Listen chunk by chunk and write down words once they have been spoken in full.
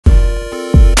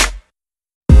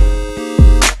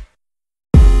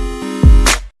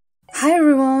Hi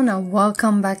everyone and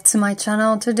welcome back to my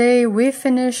channel. Today we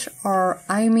finish our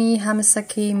Ayumi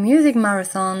Hamasaki music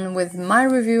marathon with my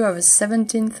review of his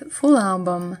 17th full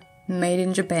album, Made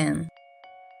in Japan.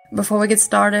 Before we get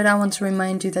started, I want to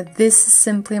remind you that this is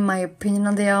simply my opinion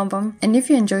on the album, and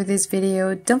if you enjoyed this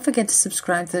video, don't forget to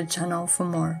subscribe to the channel for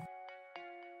more.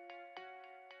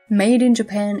 Made in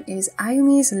Japan is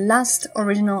Ayumi's last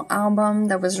original album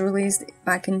that was released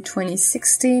back in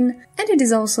 2016, and it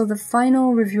is also the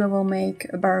final review I will make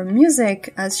about her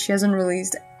music, as she hasn't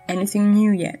released anything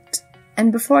new yet.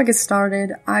 And before I get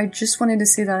started, I just wanted to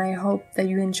say that I hope that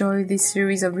you enjoy this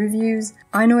series of reviews.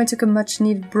 I know I took a much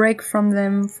needed break from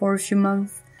them for a few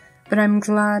months, but I'm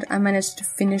glad I managed to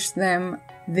finish them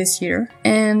this year.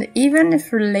 And even if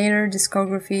her later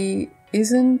discography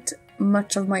isn't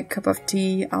much of my cup of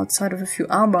tea outside of a few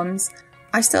albums,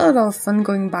 I still had a lot of fun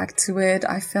going back to it.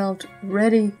 I felt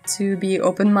ready to be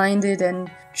open-minded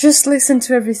and just listen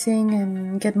to everything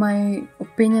and get my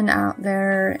opinion out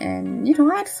there, and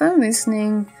I had fun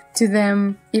listening to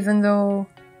them, even though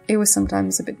it was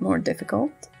sometimes a bit more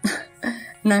difficult.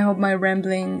 And I hope my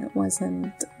rambling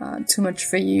wasn't too much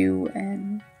for you,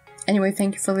 and anyway,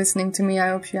 thank you for listening to me. I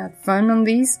hope you had fun on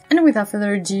these, and without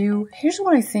further ado, here's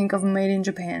what I think of Made in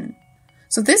Japan.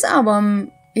 So this album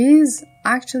is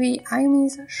actually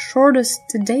Ayumi's shortest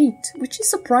to date, which is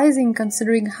surprising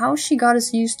considering how she got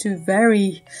us used to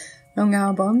very long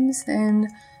albums, and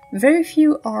very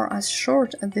few are as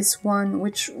short as this one,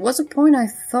 which was a point I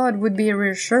thought would be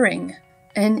reassuring.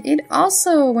 And it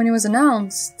also, when it was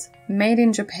announced, Made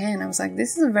in Japan, I was like,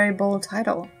 this is a very bold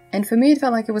title. And for me it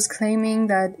felt like it was claiming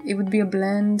that it would be a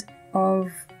blend of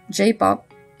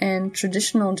J-pop and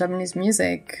traditional Japanese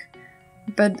music.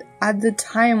 But at the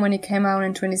time when it came out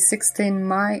in 2016,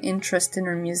 my interest in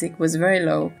her music was very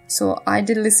low. So I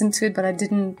did listen to it, but I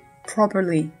didn't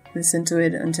properly listen to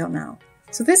it until now.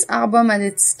 So this album, as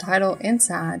its title hints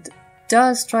at,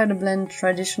 does try to blend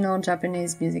traditional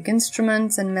Japanese music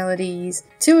instruments and melodies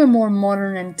to a more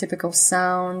modern and typical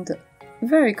sound,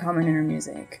 very common in her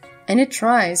music. And it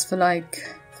tries for like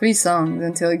 3 songs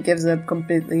until it gives up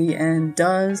completely and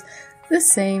does the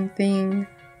same thing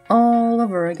all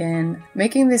over again,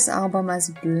 making this album as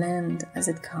bland as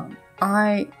it comes.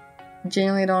 I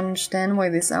genuinely don't understand why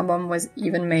this album was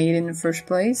even made in the first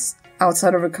place,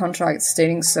 outside of a contract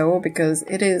stating so, because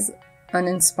it is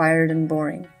uninspired and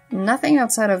boring. Nothing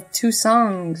outside of 2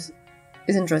 songs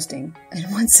is interesting.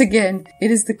 And once again, it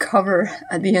is the cover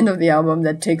at the end of the album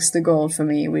that takes the gold for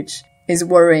me, which is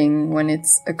worrying when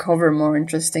it's a cover more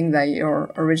interesting than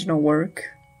your original work.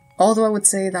 Although I would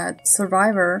say that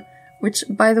Survivor, which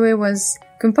by the way was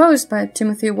composed by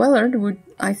Timothy Willard, who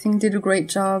I think did a great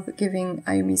job giving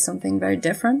Ayumi something very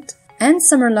different, and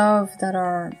Summer Love that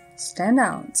are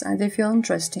standouts, and they feel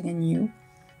interesting and new.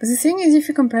 But the thing is, if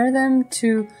you compare them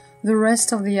to the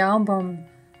rest of the album,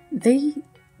 they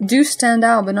do stand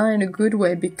out, but not in a good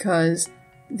way, because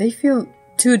they feel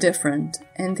too different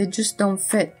and they just don't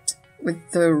fit with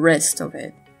the rest of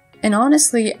it. And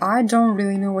honestly, I don't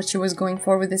really know what she was going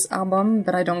for with this album,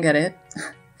 but I don't get it.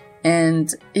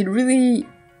 And it really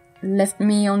left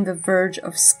me on the verge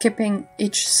of skipping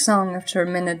each song after a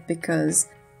minute, because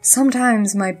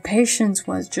sometimes my patience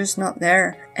was just not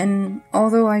there. And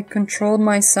although I controlled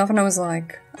myself and I was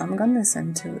like, I'm gonna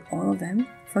listen to all of them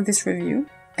for this review.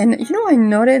 And I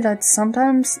noted that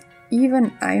sometimes even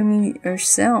Ayumi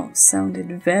herself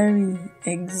sounded very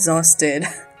exhausted.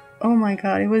 Oh my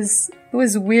god, it was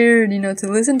weird, to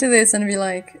listen to this and be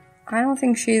like, I don't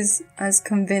think she's as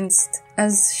convinced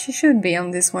as she should be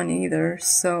on this one either.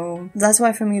 So that's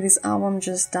why for me this album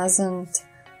just doesn't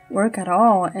work at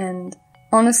all. And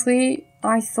honestly,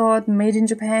 I thought Made in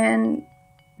Japan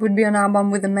would be an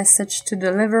album with a message to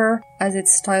deliver, as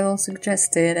its title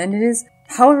suggested, and it is,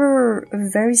 however, a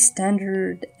very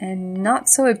standard and not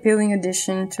so appealing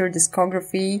addition to her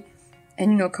discography,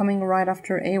 and coming right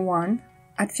after A1.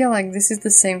 I feel like this is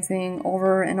the same thing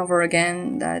over and over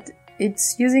again, that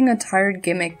it's using a tired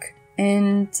gimmick.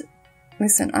 And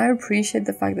listen, I appreciate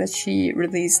the fact that she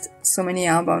released so many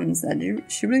albums, that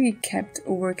she really kept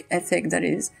a work ethic that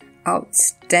is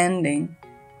outstanding,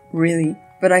 really.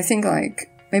 But I think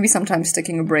maybe sometimes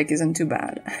taking a break isn't too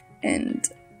bad. And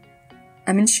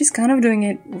I mean, she's kind of doing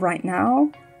it right now.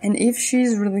 And if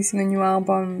she's releasing a new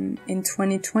album in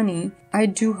 2020, I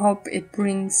do hope it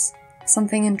brings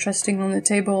something interesting on the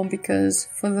table, because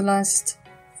for the last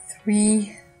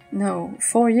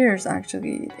 4 years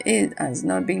actually, it has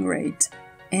not been great.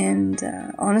 And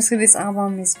honestly, this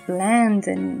album is bland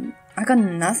and I got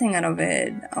nothing out of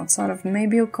it, outside of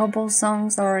maybe a couple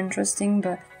songs that are interesting,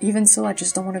 but even so, I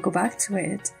just don't want to go back to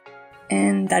it.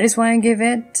 And that is why I give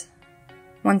it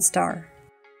 1 star.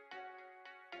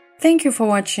 Thank you for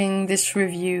watching this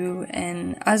review,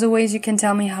 and as always you can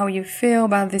tell me how you feel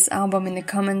about this album in the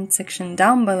comment section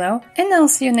down below, and I'll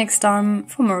see you next time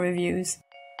for more reviews.